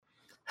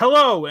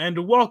Hello and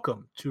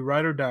welcome to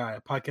Ride or Die,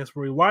 a podcast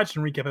where we watch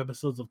and recap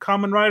episodes of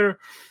Kamen Rider,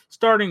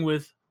 starting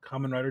with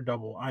Kamen Rider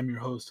Double. I'm your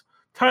host,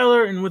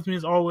 Tyler, and with me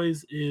as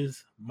always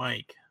is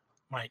Mike.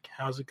 Mike,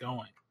 how's it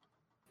going?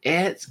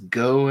 It's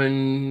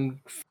going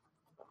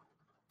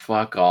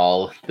fuck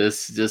all.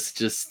 This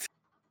just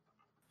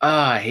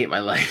I hate my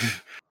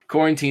life.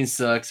 Quarantine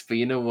sucks, but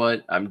you know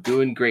what? I'm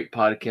doing great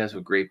podcasts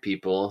with great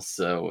people,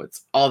 so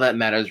it's all that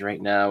matters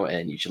right now,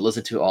 and you should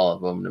listen to all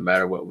of them no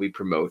matter what we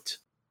promote.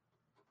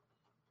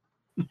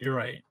 You're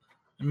right.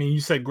 I mean, you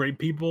said great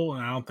people,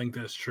 and I don't think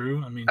that's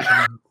true. I mean,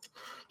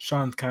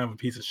 Sean's kind of a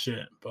piece of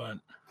shit, but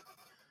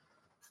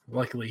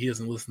luckily he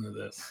doesn't listen to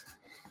this.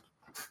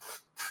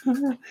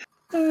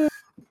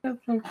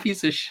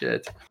 Piece of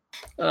shit.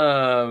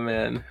 Oh,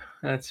 man.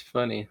 That's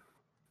funny.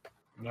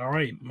 All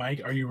right,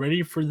 Mike, are you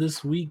ready for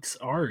this week's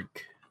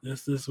arc?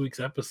 This week's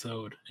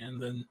episode, and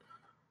then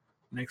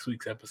next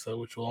week's episode,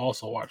 which we'll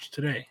also watch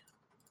today.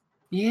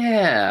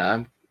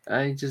 Yeah,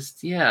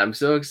 I'm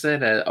so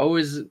excited. I'm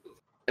always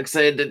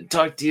excited to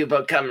talk to you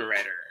about Kamen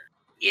Rider.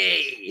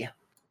 Yay!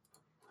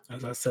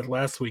 As I said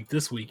last week,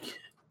 this week,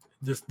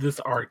 this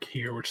arc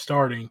here we're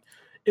starting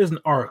is an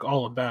arc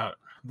all about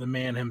the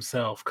man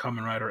himself,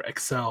 Kamen Rider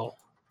XL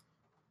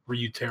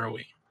Ryu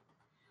Teruo.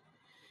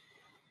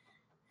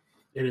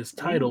 It is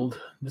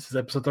titled, this is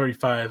episode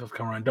 35 of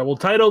Kamen Rider Double,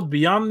 titled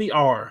Beyond the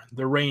R,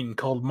 The Rain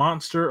Called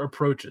Monster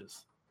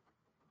Approaches.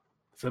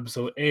 This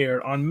episode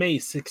aired on May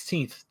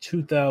 16th,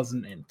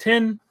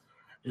 2010.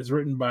 It is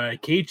written by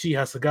Keiichi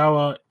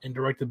Hasegawa and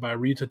directed by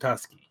Ryuta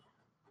Tasuki.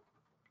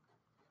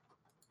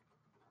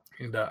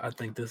 And I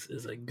think this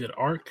is a good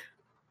arc.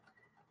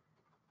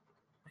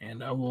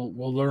 And we'll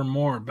learn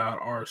more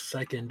about our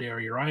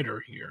secondary rider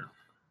here.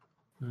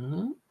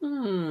 I'm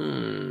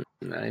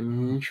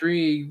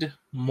intrigued.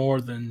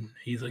 More than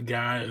he's a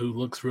guy who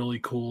looks really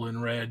cool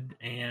in red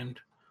and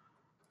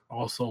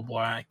also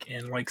black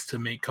and likes to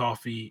make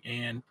coffee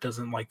and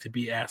doesn't like to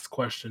be asked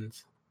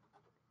questions.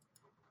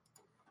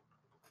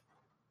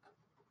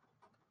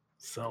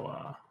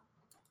 So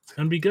it's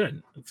going to be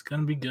good. It's going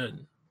to be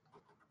good.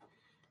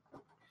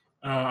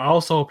 I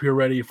also hope you're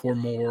ready for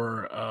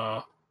more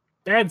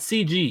bad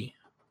CG.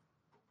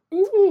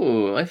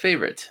 Ooh, my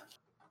favorite.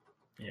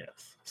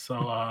 Yes. So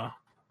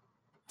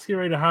let's get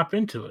ready to hop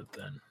into it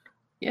then.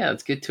 Yeah,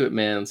 let's get to it,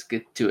 man. Let's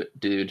get to it,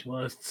 dude.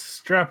 Let's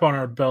strap on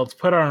our belts,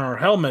 put on our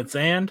helmets,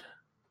 and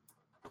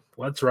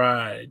let's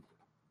ride.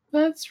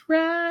 Let's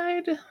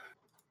ride.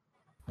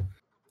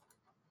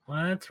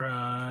 Let's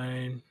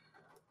ride.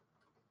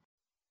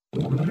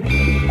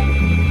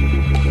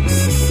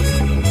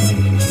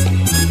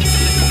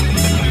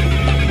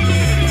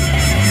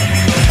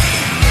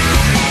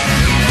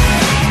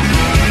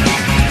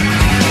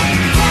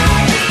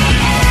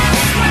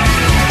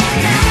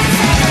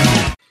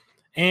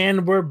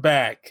 And we're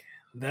back.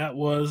 That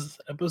was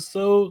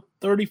episode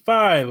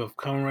 35 of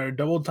Kamen Rider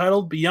Double,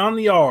 titled Beyond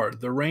the R,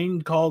 The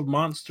Rain Called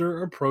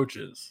Monster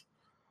Approaches.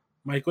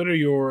 Mike, what are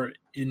your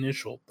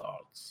initial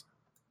thoughts?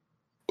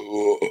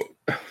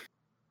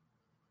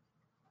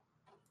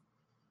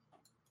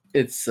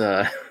 It's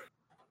the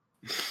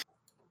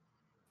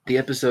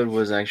episode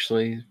was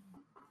actually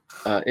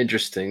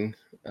interesting.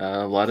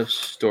 A lot of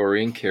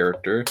story and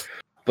character,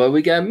 but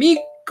we got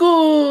Miko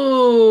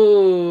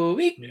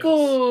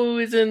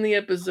is in the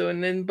episode,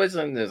 and then but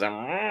there's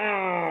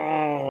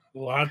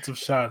lots of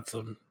shots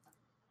of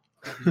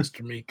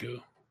Mr.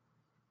 Miku.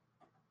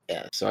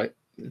 Yeah, so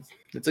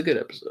it's a good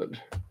episode.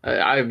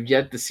 I've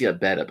yet to see a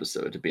bad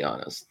episode, to be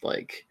honest.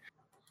 Like,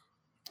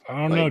 I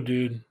don't know,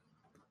 dude.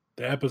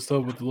 The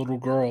episode with the little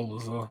girl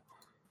was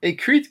it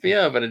creeped me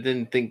out, but I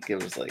didn't think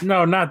it was like...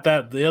 No, not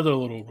that. The other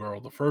little girl.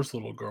 The first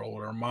little girl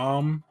with her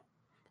mom.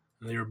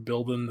 And they were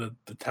building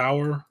the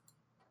tower.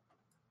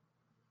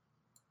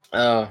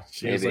 Oh,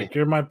 she was like,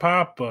 "You're my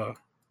papa."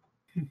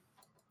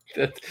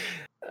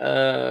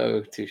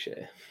 Oh, touche.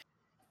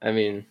 I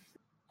mean,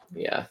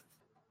 yeah.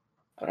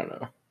 I don't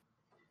know.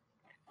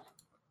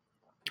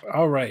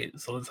 All right,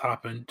 so let's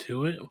hop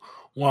into it.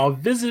 While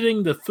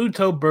visiting the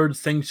Futo Bird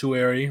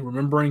Sanctuary,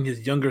 remembering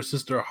his younger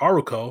sister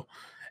Haruko,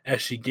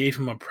 as she gave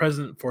him a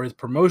present for his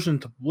promotion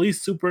to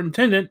police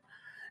superintendent,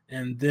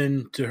 and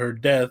then to her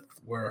death,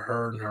 where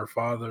her and her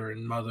father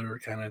and mother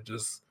kind of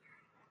just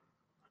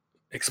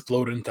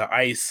explode into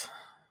ice.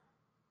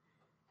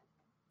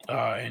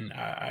 And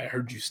I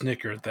heard you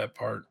snicker at that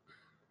part.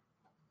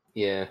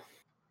 Yeah.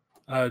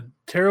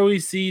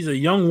 Teruo sees a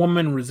young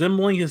woman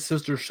resembling his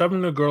sister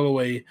shoving a girl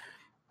away,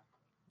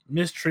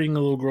 mistreating a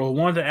little girl who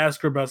wanted to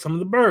ask her about some of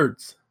the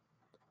birds.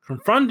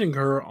 Confronting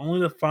her,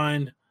 only to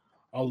find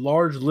a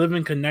large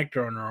living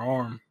connector on her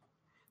arm.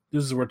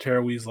 This is where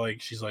Teruo's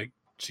like, she's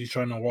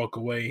trying to walk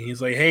away.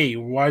 He's like, "Hey,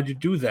 why'd you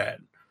do that?"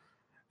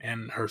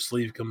 And her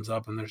sleeve comes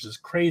up, and there's this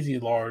crazy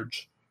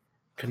large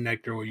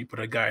connector where you put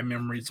a guy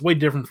memory. It's way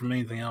different from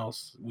anything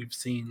else we've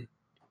seen.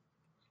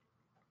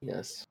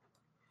 Yes.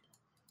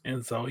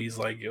 And so he's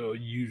like, "Yo,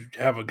 you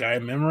have a guy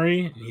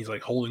memory?" And he's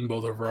like holding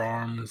both of her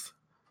arms.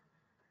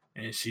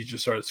 And she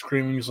just started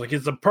screaming. He's like,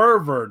 "It's a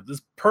pervert.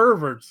 This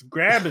pervert's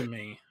grabbing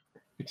me."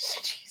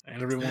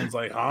 And everyone's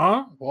like,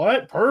 huh?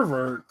 What?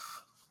 Pervert?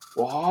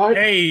 What?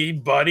 Hey,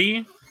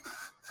 buddy.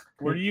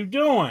 What are you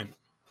doing?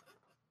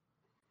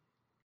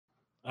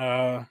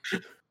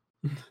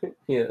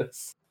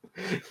 Yes.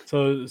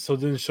 So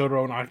then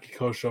Shotaro and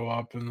Akiko show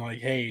up and like,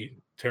 hey,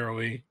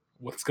 Teruo,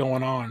 what's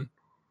going on?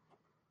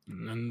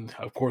 And then,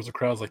 of course, the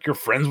crowd's like, you're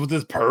friends with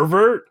this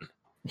pervert?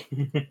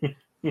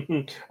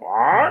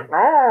 What?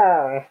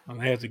 No. And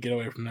they have to get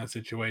away from that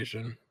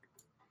situation.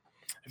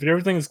 If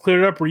everything is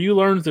cleared up, Ryu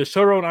learns that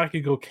Shotaro and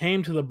Akiko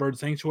came to the bird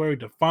sanctuary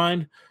to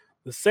find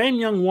the same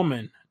young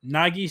woman,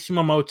 Nagi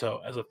Shimamoto,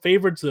 as a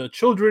favor to the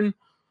children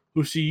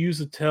who she used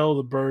to tell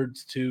the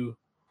birds to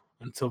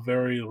until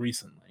very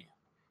recently.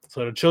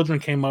 So the children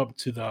came up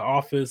to the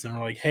office and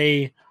were like,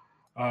 hey,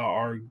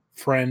 our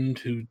friend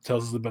who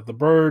tells us about the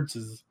birds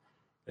is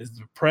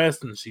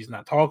depressed and she's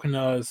not talking to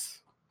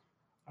us.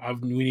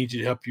 We need you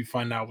to help you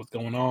find out what's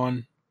going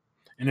on.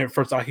 And at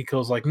first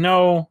Akiko's like,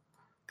 no,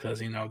 because,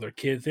 they're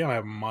kids. They don't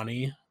have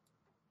money.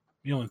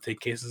 You only take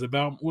cases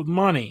with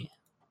money.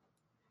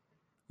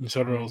 And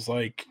Shotaro's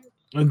like,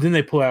 and then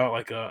they pull out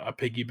like a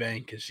piggy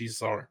bank and she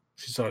started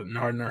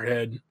nodding her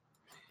head.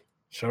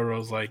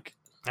 Shotaro's like,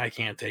 I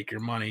can't take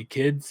your money,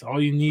 kids.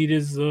 All you need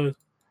is a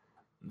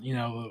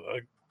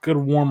good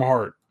warm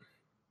heart.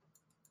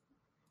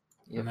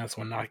 Yep. And that's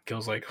when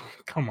Akiko's like,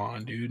 come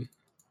on, dude.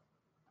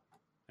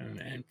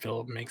 And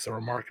Philip makes a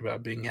remark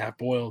about being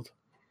half-boiled.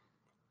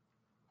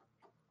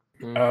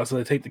 So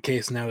they take the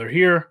case. Now they're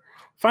here.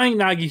 Finding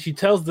Nagi, she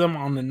tells them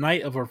on the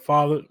night her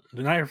father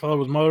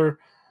was murdered,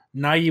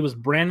 Nagi was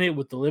branded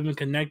with the living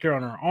connector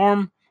on her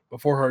arm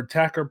before her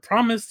attacker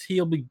promised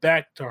he'll be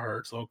back to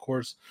her. So, of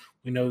course,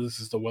 we know this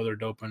is the weather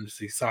doping to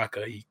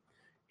Isaka.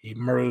 He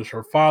murders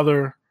her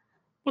father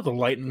with a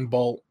lightning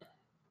bolt.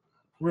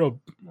 Real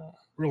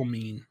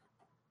mean.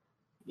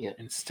 Yeah.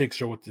 And sticks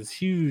her with this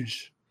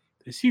huge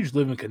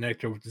living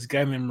connector with this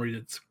guy memory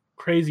that's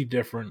crazy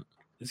different.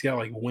 It's got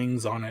like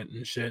wings on it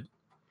and shit.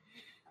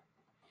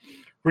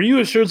 Ryu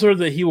assures her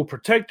that he will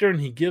protect her, and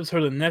he gives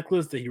her the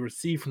necklace that he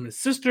received from his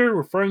sister,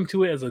 referring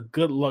to it as a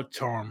good luck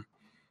charm.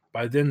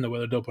 By then, the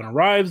weather doping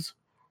arrives,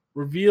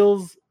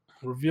 revealed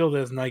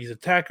as Nagi's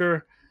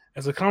attacker,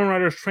 as the Kamen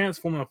Riders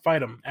transform and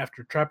fight him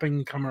after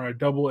trapping Kamen Rider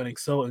Double and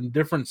Excel in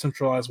different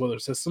centralized weather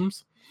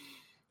systems.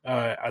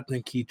 I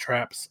think he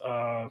traps.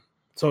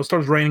 So it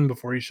starts raining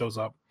before he shows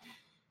up.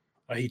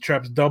 He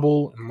traps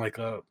Double in like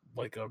a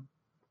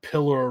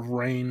pillar of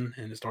rain,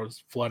 and it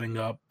starts flooding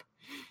up.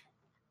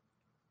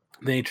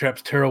 Then he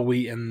traps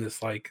Teruo in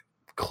this like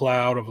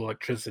cloud of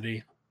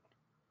electricity.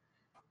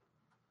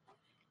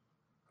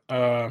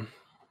 The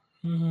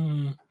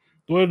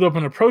weather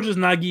doping approaches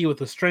Nagi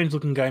with a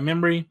strange-looking guy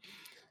memory,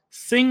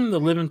 seeing the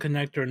living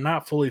connector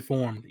not fully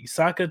formed.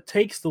 Isaka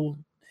takes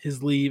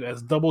his leave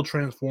as Double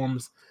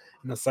transforms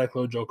in the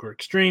Cyclo Joker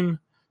Extreme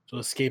to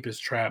escape his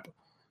trap.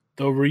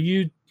 Though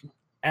Ryu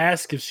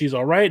asks if she's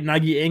alright,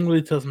 Nagi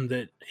angrily tells him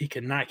that he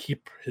cannot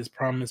keep his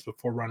promise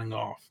before running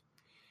off.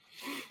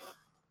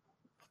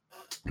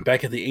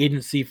 Back at the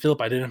agency,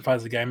 Philip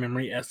identifies the guy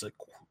memory as a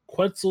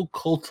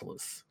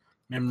Quetzalcoatlus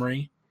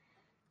memory,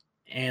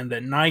 and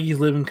that Nagi's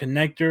living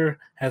connector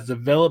has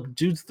developed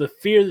due to the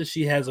fear that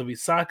she has of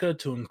Isaka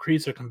to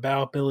increase her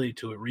compatibility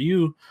to it.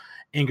 Ryu,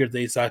 angered that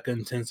Isaka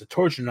intends to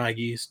torture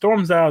Nagi,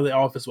 storms out of the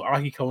office with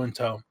Akiko in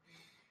tow.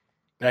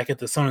 Back at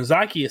the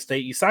Sonozaki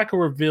estate,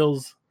 Isaka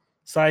reveals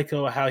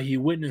Saiko how he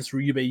witnessed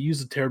Ryubei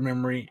use the terror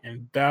memory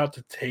and vowed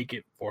to take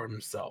it for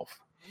himself.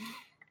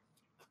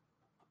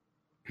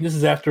 This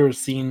is after a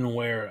scene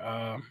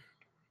where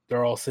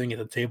they're all sitting at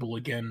the table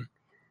again,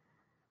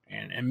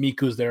 and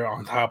Miku's there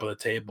on top of the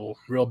table.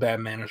 Real bad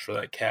manners for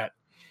that cat.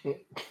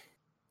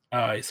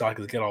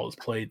 Isaka's got all his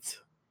plates.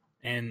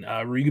 And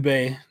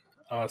Ryubei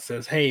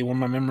says, hey, one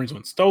of my memories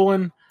went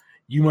stolen.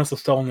 You must have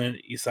stolen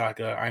it,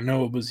 Isaka. I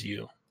know it was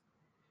you.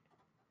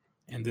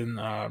 And then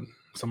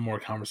some more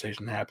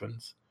conversation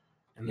happens.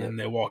 And then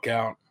they walk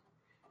out.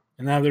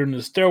 And now they're in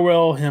the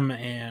stairwell, him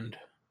and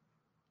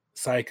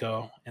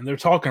Saiko. And they're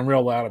talking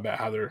real loud about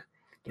how they're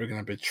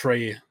going to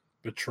betray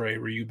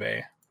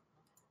Ryubei.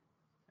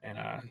 And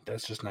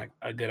that's just not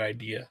a good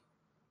idea.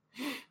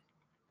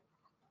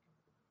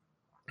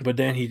 But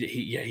then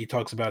he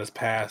talks about his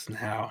past and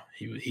how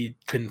he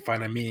couldn't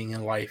find a meaning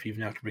in life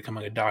even after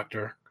becoming a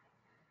doctor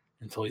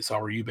until he saw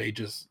Ryubei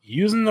just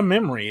using the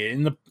memory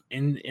in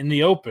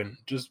the open,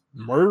 just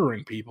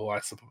murdering people.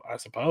 I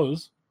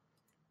suppose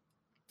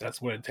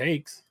that's what it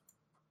takes.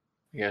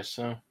 Yes,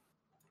 so.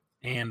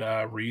 And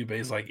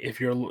Ryubei's like, if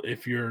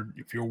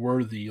you're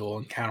worthy, you'll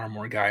encounter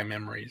more guy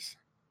memories.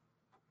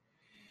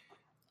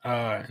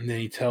 And then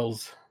he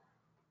tells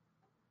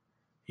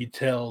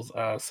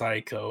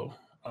Saiko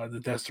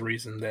that that's the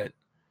reason that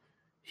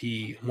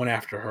he went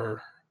after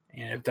her,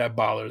 and if that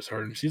bothers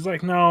her, and she's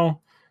like,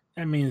 no,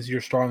 that means you're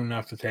strong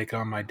enough to take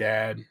on my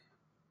dad.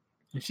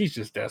 And she's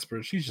just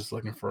desperate. She's just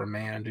looking for a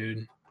man,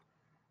 dude.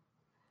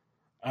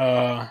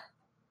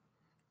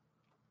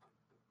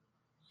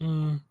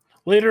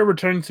 Later,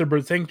 returning to the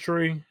bird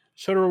sanctuary,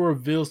 Shotaro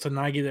reveals to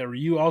Nagi that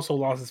Ryu also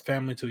lost his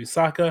family to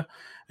Isaka,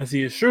 as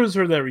he assures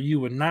her that Ryu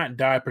would not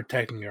die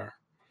protecting her.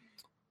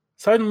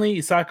 Suddenly,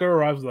 Isaka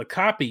arrives with a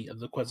copy of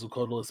the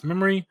Quetzalcoatlus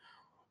memory,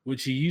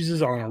 which he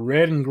uses on a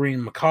red and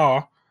green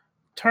macaw,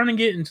 turning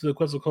it into the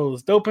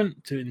Quetzalcoatlus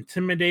dopant to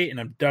intimidate and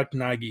abduct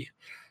Nagi.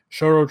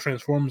 Shoro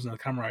transforms into a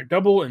Kamen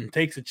double and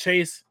takes a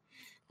chase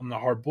on the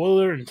hard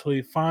boiler until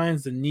he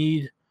finds that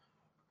he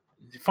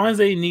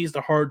needs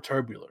the hard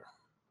turbular.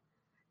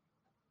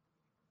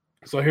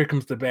 So here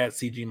comes the bad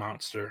CG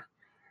monster,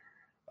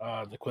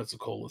 the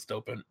Quetzalcoatlus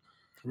dopant,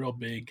 real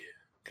big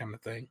kind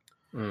of thing.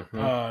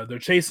 Mm-hmm. They're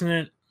chasing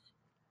it,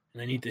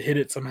 and they need to hit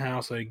it somehow,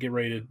 so they get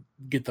ready to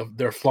get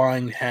their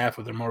flying half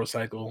of their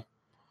motorcycle.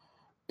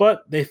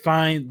 But they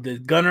find the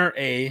Gunner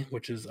A,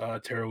 which is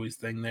Terui's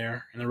thing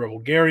there, and the Rebel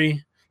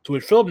Gary, to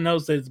which Philip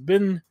notes that it's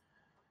been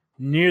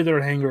near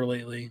their hangar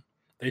lately.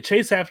 They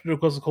chase after the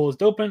Quetzalcoatlus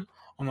dopant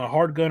on the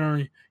hard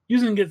gunner,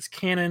 using its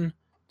cannon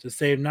to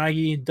save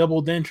Nagi.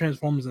 Double then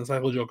transforms in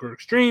Cycle Joker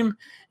Extreme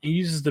and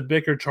uses the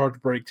Bicker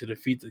charge break to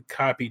defeat the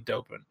copied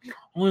dopant,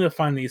 only to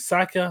find that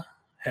Isaka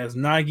has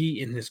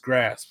Nagi in his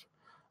grasp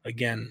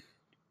again.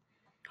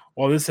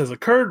 While this has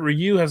occurred,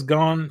 Ryu has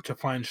gone to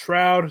find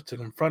Shroud to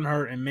confront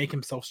her and make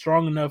himself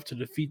strong enough to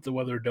defeat the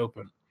weather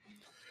dopant.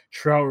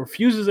 Shroud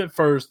refuses at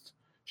first.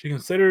 She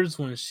considers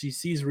when she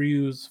sees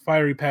Ryu's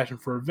fiery passion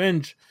for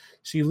revenge,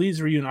 she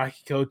leads Ryu and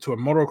Akiko to a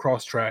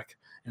motocross track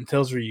and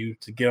tells Ryu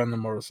to get on the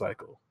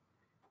motorcycle.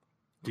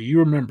 Do you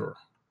remember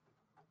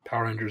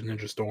Power Rangers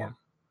Ninja Storm?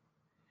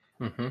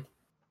 Mm-hmm.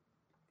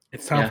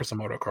 It's time for some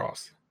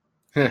motocross.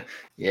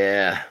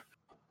 Yeah.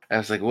 I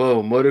was like,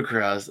 whoa,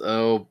 motocross.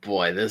 Oh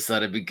boy, this ought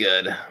to be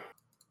good.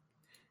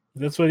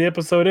 That's where the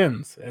episode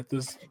ends, at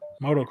this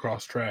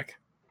motocross track.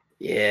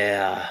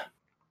 Yeah.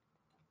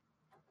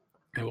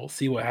 And we'll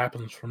see what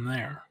happens from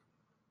there.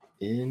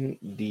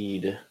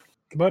 Indeed.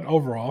 But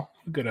overall,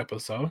 a good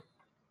episode.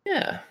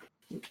 Yeah.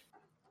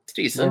 It's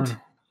decent.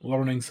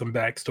 Learning some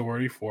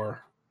backstory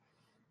for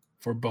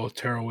both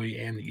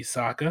Terui and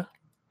Isaka.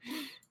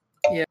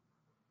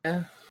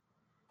 Yeah.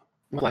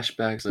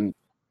 Flashbacks and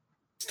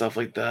stuff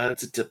like that.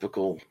 It's a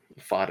typical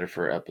fodder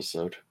for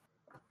episode.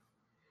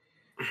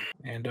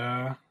 And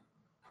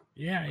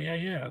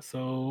yeah.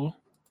 So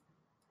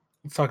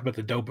let's talk about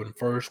the dopant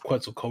first,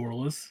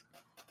 Quetzalcoatlus.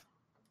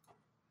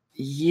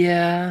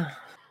 Yeah,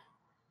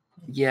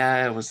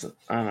 it was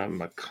on a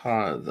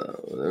macaw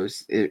though. It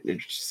was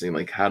interesting.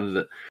 Like, how did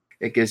it?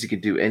 I guess you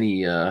could do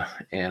any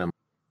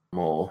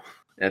animal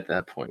at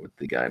that point with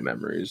the guy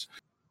memories.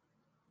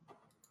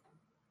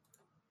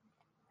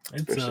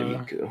 Especially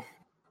Miku.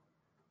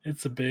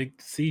 It's a big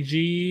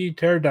CG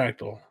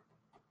pterodactyl,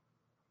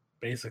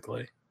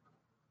 basically.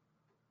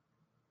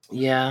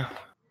 Yeah.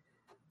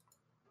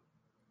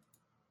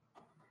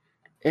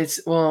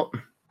 It's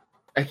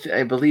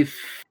I believe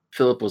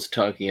Philip was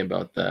talking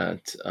about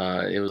that.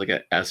 It was like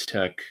an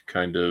Aztec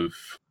kind of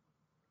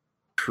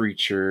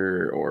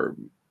creature, or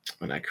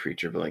well, not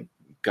creature, but like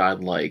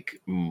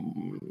godlike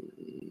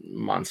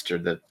monster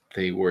that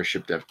they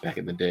worshipped back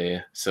in the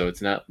day. So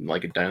it's not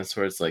like a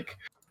dinosaur. It's like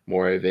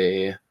more of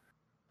a,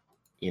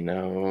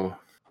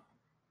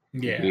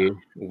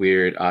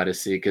 weird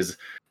odyssey, because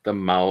the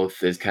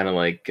mouth is kind of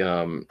like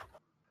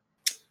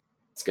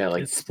it's got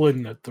like it's split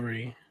into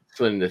three.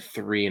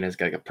 And it's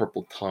got like a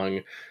purple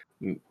tongue.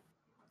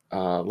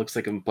 Looks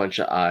like a bunch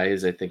of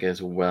eyes, I think,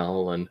 as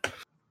well,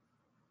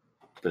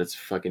 but it's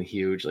fucking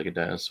huge, like a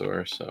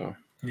dinosaur. So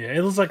yeah,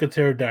 it looks like a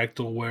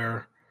pterodactyl,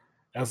 where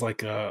as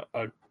like a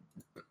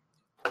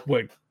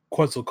what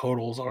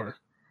Quetzalcoatlus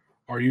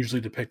are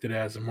usually depicted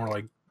as, and more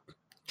like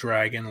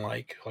dragon,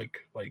 like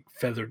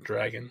feathered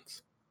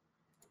dragons.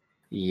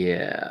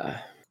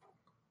 Yeah,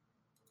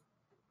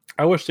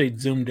 I wish they'd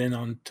zoomed in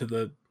onto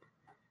the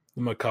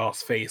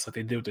macaw's face like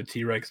they did with the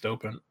T-Rex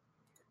dopant.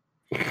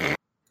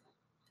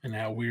 And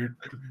how weird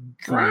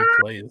he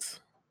plays.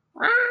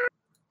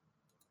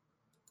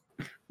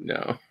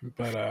 No.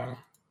 But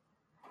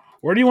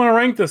where do you want to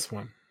rank this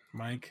one,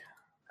 Mike?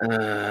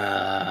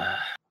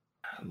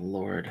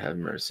 Lord have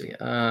mercy.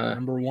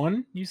 Number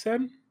 1, you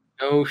said?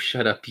 No,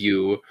 shut up,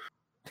 you.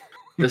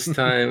 This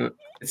time,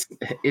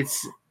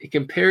 it's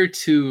compared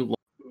to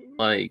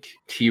like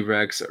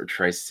T-Rex or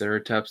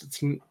Triceratops.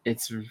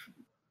 It's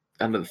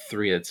out of the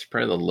 3. It's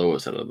probably the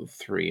lowest out of the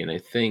 3, and I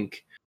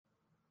think.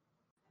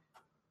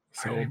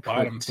 So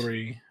bottom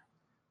 3.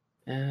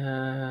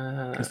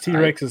 Because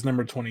T-Rex is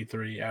number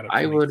 23 out of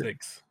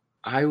 26.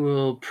 I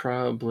will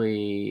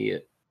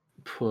probably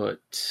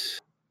put.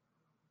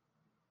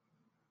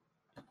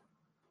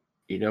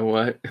 You know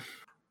what?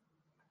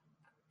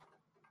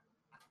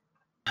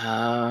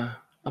 I'll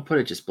put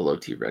it just below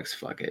T-Rex.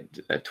 Fuck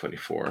it, at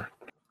 24.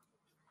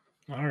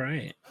 All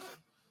right.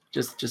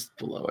 Just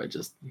below.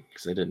 Because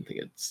I didn't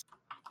think it's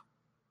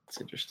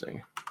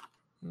interesting.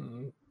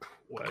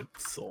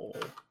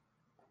 Quetzalcoatlus.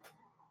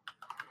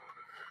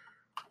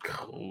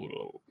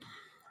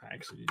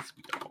 Actually, needs to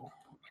be all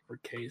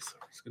uppercase.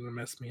 It's gonna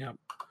mess me up.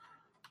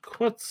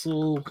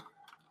 Quetzalcoatlus.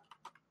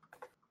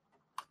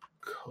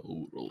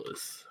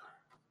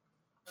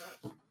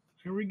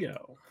 Here we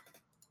go.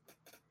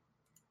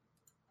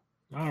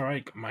 All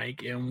right,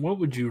 Mike. And what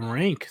would you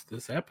rank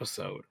this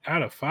episode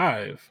out of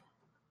 5?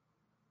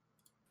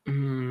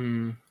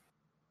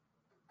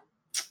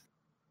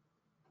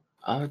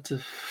 Out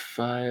of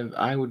 5,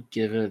 I would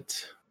give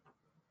it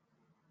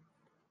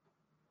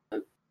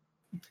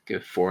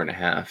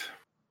 4.5.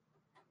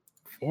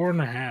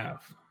 4.5.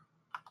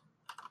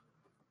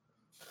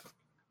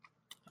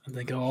 I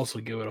think I'll also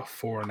give it a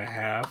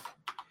 4.5.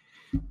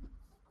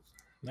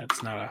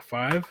 That's not a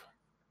 5.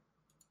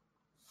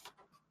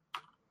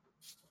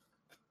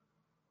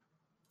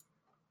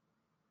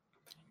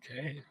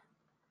 Okay.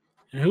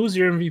 And who's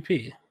your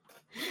MVP?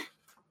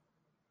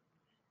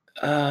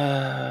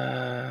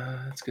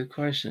 That's a good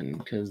question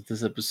because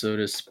this episode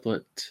is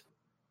split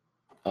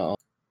all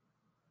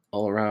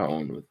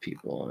around with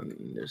people,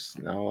 and there's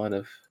not a lot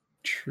of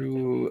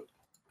true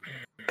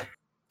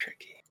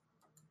tricky.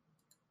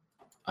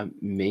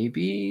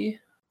 Maybe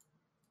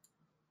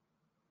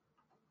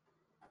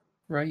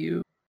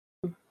Ryu.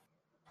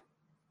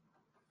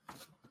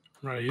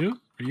 Ryu?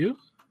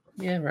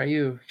 Yeah,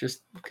 Ryu.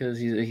 Just because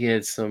he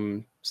had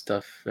some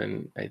stuff,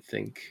 and I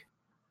think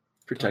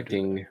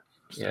protecting.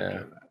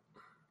 Yeah.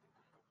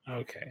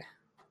 Okay.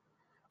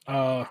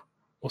 Well,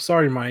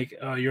 sorry, Mike.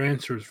 Your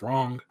answer is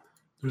wrong.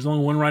 There's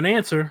only one right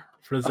answer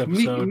for this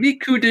episode.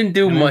 Miku didn't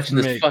do much in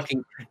this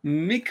fucking.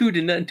 Miku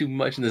did not do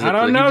much in this episode.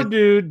 I don't know,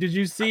 dude. Did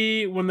you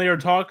see when they were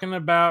talking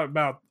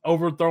about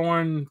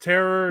overthrowing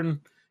Terror and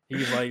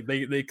he's like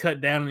they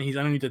cut down and he's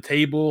underneath the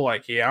table?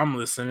 Like, yeah, I'm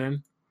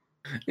listening.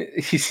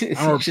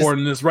 I'm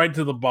reporting this right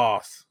to the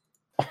boss.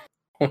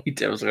 He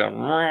was like,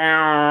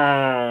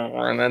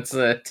 and that's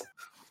it.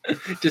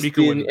 Just Miku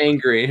being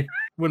angry.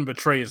 Wouldn't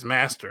betray his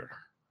master.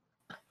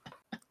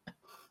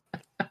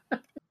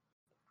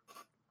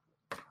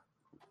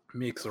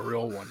 Mick's a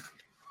real one.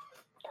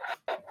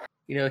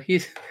 You know,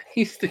 he's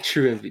the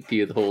true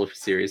MVP of the whole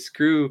series.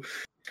 Screw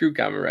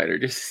Kamen Rider.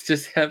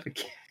 Just have a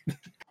kid.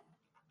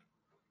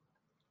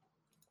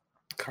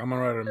 Kamen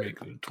Rider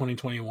Miku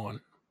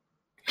 2021.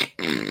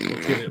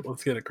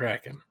 Let's get it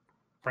cracking.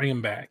 Bring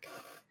him back.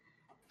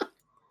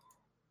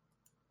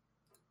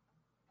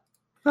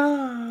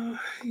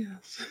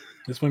 Yes.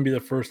 This wouldn't be the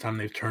first time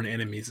they've turned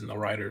enemies into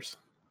riders.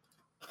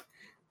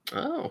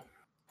 Oh,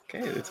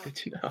 okay. That's good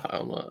to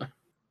know.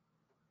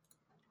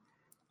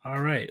 All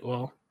right.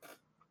 Well,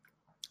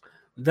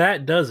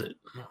 that does it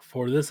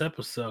for this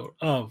episode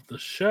of the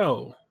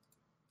show.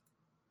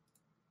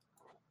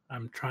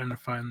 I'm trying to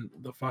find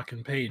the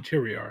fucking page.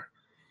 Here we are.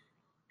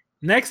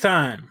 Next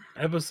time,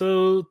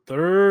 episode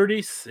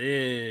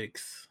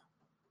 36.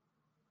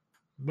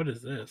 What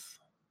is this?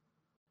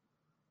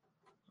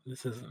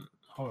 This isn't.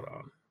 Hold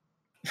on.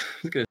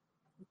 Good.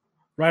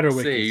 Rider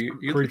Wiki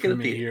is creeping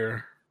me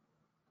here.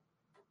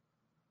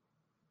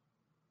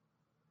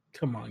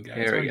 Come on, guys.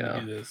 Here we go.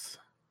 Do this.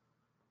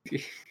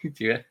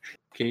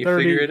 Can you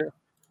figure it out?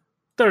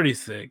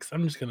 36.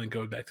 I'm just going to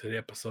go back to the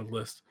episode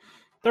list.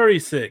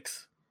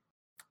 36.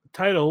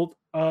 Titled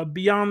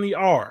Beyond the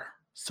R.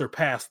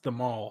 Surpassed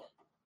Them All.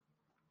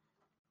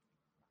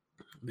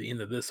 The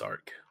end of this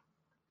arc.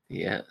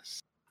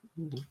 Yes.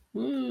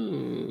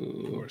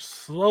 We're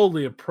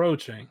slowly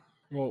approaching.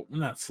 Well,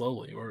 not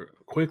slowly. We're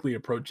quickly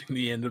approaching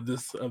the end of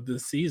this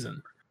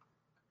season.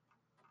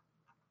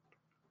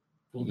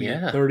 We'll be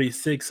at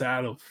 36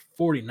 out of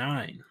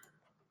 49.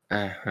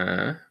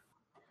 Uh-huh.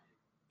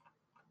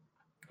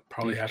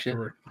 Probably have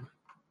to.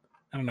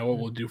 I don't know what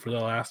we'll do for the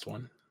last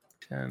one.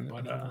 10,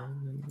 but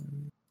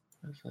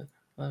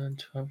 11,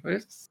 12.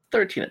 There's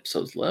 13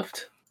 episodes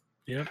left.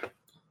 Yep.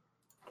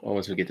 Well,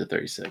 once we get to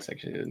 36,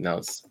 actually, now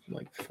it's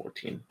like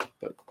 14.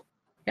 But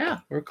yeah,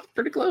 we're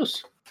pretty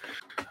close.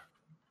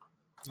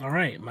 All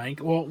right, Mike.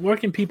 Well, where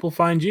can people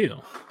find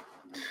you?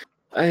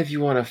 If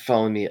you want to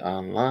follow me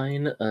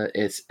online,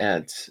 it's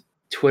at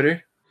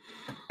Twitter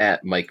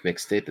at Mike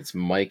Mixtape. It's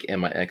Mike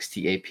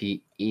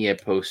MIXTAPE. I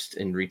post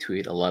and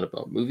retweet a lot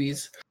about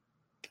movies.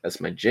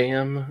 That's my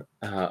jam.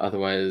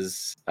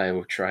 Otherwise, I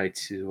will try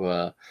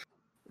to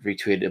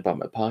retweet about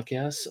my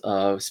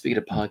podcast. Speaking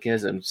of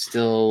podcasts, I'm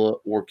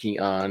still working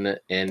on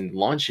and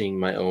launching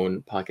my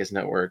own podcast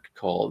network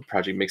called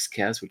Project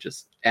Mixcast, which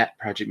is at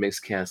Project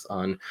Mixcast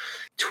on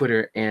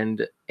Twitter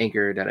and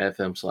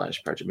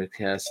anchor.fm/Project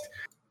Mixcast.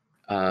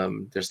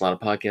 There's a lot of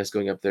podcasts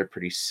going up there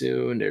pretty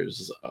soon.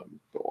 There's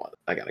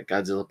I got a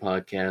Godzilla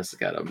podcast. I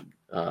got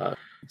a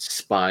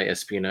spy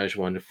espionage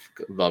one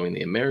involving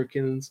the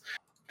Americans.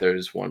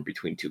 There's one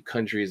between two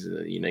countries,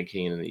 the United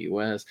Kingdom and the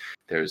U.S.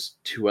 There's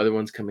 2 other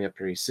ones coming up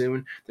pretty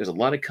soon. There's a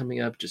lot of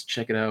coming up. Just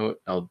check it out.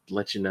 I'll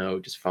let you know.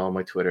 Just follow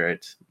my Twitter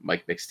at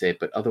Mike Mixtape.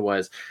 But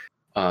otherwise,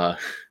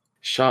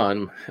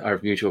 Sean, our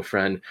mutual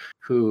friend,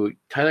 who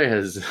Tyler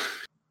has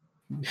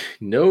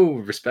no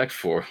respect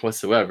for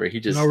whatsoever.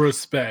 He just no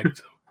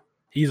respect.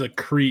 He's a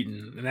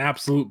cretin, an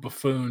absolute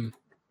buffoon.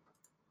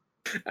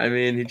 I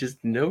mean, he just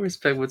no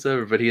respect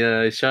whatsoever. But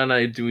Sean and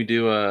I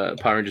do a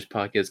Power Rangers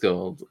podcast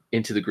called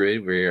Into the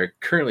Grid. We are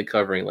currently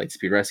covering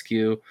Lightspeed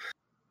Rescue,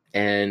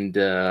 and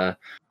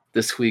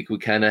this week we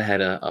kind of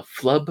had a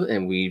flub,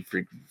 and we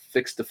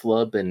fixed the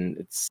flub, and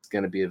it's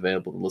going to be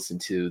available to listen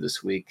to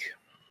this week.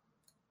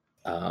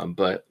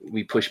 But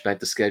we pushed back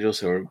the schedule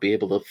so we'll be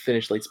able to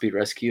finish Lightspeed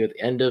Rescue at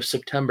the end of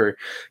September,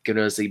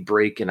 giving us a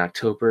break in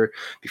October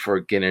before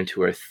getting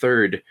into our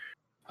third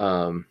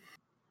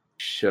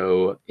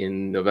show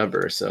in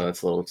November. So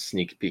that's a little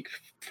sneak peek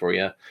for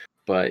you.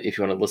 But if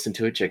you want to listen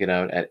to it, check it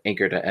out at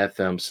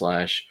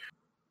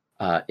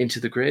anchor.fm/Into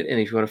the Grid. And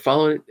if you want to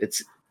follow it,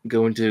 it's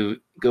go into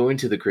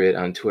the grid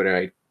on Twitter.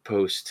 I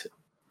post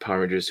Power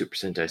Rangers Super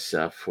Sentai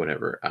stuff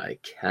whenever I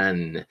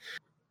can.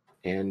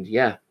 And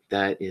yeah,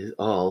 that is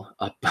all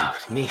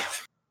about me.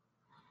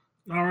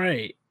 All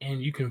right.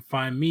 And you can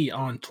find me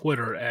on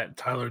Twitter at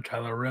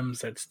Tyler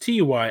Rims. That's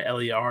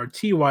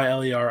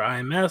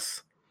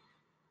TYLERTYLERIMS.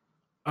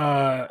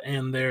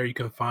 And there you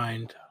can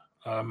find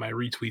my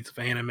retweets of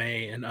anime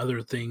and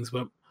other things.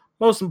 But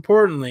most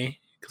importantly,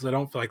 because I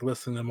don't feel like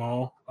listing them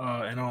all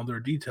and all their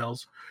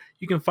details,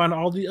 you can find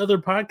all the other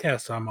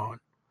podcasts I'm on,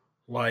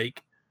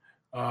 like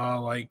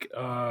Trouble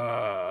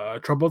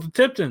at the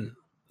Tipton.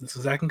 This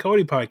is Zach and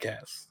Cody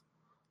podcast.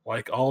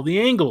 Like All the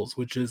Angles,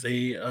 which is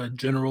a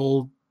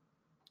general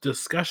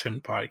discussion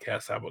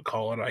podcast, I would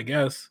call it, I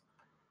guess,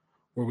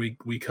 where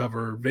we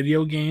cover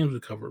video games,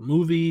 we cover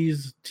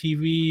movies,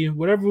 TV,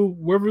 whatever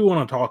we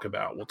want to talk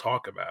about, we'll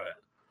talk about it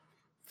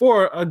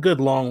for a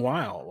good long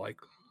while, like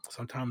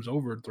sometimes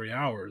over 3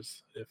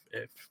 hours if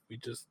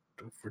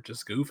we're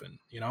just goofing,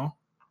 you know.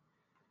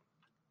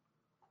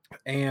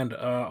 And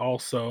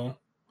also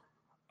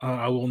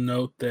I will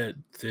note that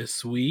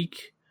this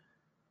week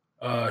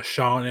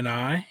Sean and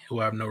I, who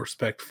I have no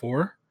respect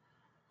for,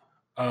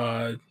 did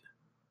a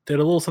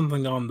little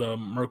something on the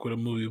Merc with a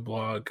Movie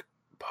blog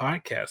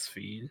podcast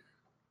feed,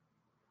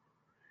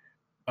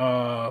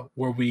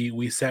 where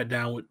we sat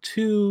down with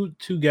two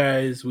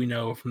guys we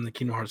know from the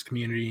Kingdom Hearts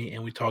community,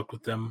 and we talked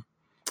with them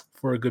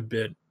for a good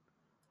bit.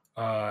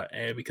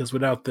 And because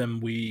without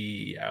them,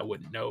 I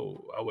wouldn't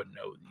know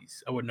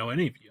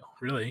any of you,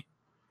 really.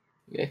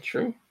 Yeah,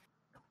 true.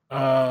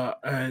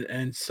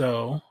 And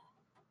so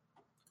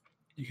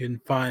you can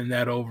find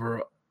that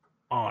over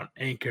on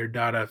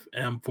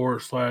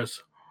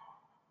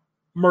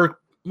anchor.fm/Merc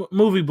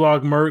movie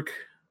blog Merc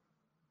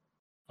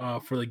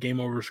for the Game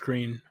Over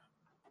Screen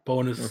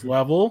bonus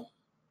level.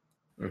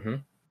 Mm-hmm.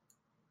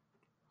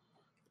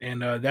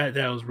 And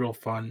that was real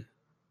fun.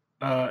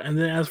 And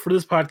then as for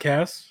this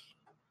podcast,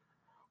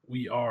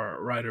 we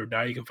are Ride or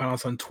Die. You can find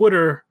us on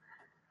Twitter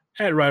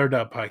at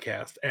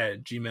rideordie.podcast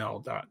at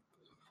gmail.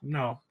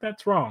 No,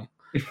 that's wrong.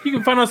 You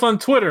can find us on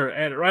Twitter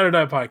at Ride or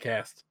Die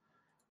Podcast.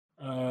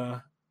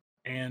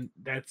 And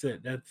that's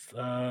it. That's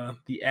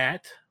the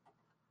at.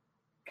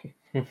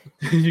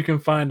 You can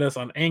find us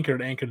on Anchor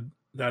at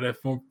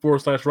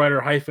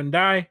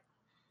anchor.fm/rider-die.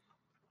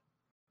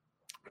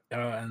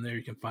 And there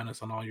you can find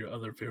us on all your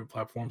other favorite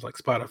platforms like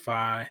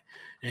Spotify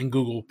and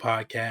Google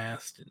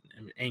Podcast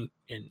and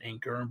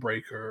Anchor and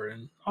Breaker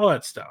and all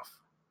that stuff.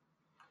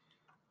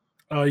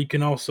 You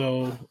can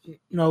also,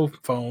 no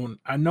phone.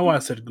 I know I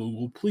said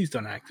Google. Please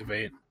don't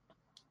activate.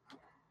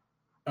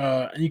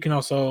 And you can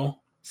also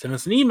send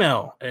us an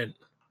email at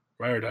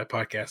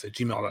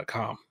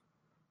rideordiepodcast@gmail.com.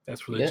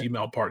 That's where the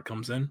Gmail part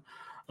comes in.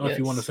 If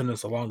you want to send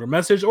us a longer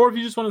message, or if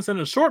you just want to send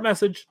a short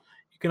message,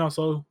 you can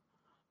also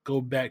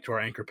go back to our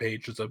Anchor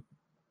page. There's a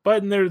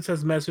button there that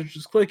says message.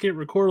 Just click it,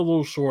 record a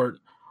little short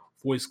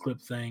voice clip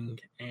thing,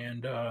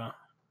 and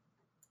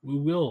we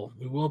will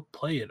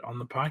play it on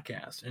the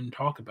podcast and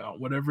talk about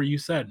whatever you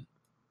said.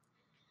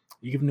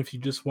 Even if you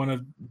just want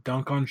to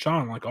dunk on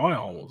Sean like I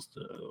always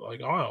do.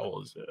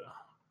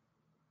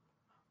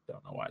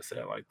 Don't know why I said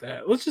it like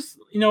that. Let's just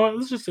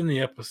end the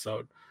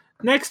episode.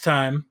 Next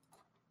time,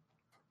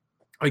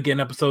 again,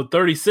 episode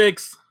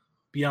 36,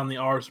 Beyond the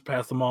R,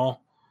 Surpass Them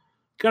All.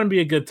 Gonna be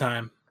a good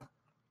time.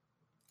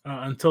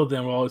 Until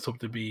then, we'll always hope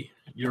to be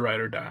your Ride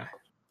or Die.